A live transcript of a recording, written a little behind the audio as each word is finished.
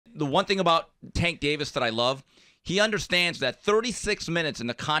the one thing about Tank Davis that I love, he understands that 36 minutes in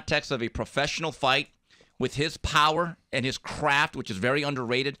the context of a professional fight with his power and his craft, which is very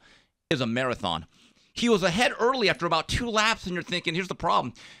underrated, is a marathon. He was ahead early after about 2 laps, and you're thinking, here's the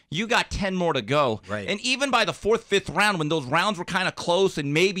problem. You got 10 more to go. Right. And even by the 4th, 5th round, when those rounds were kind of close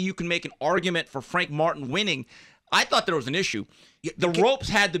and maybe you can make an argument for Frank Martin winning, I thought there was an issue. The ropes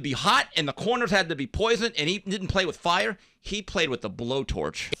had to be hot and the corners had to be poisoned, and he didn't play with fire. He played with the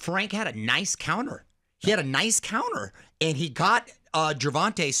blowtorch. Frank had a nice counter. He had a nice counter, and he got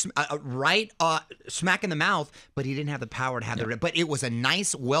Gervonta smack in the mouth, but he didn't have the power to have the. But it was a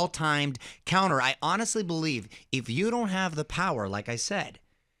nice, well-timed counter. I honestly believe if you don't have the power, like I said,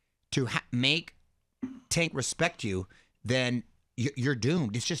 to make Tank respect you, then you're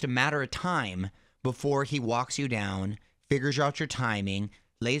doomed. It's just a matter of time before he walks you down, figures out your timing,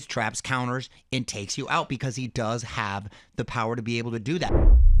 lays traps, counters, and takes you out, because he does have the power to be able to do that.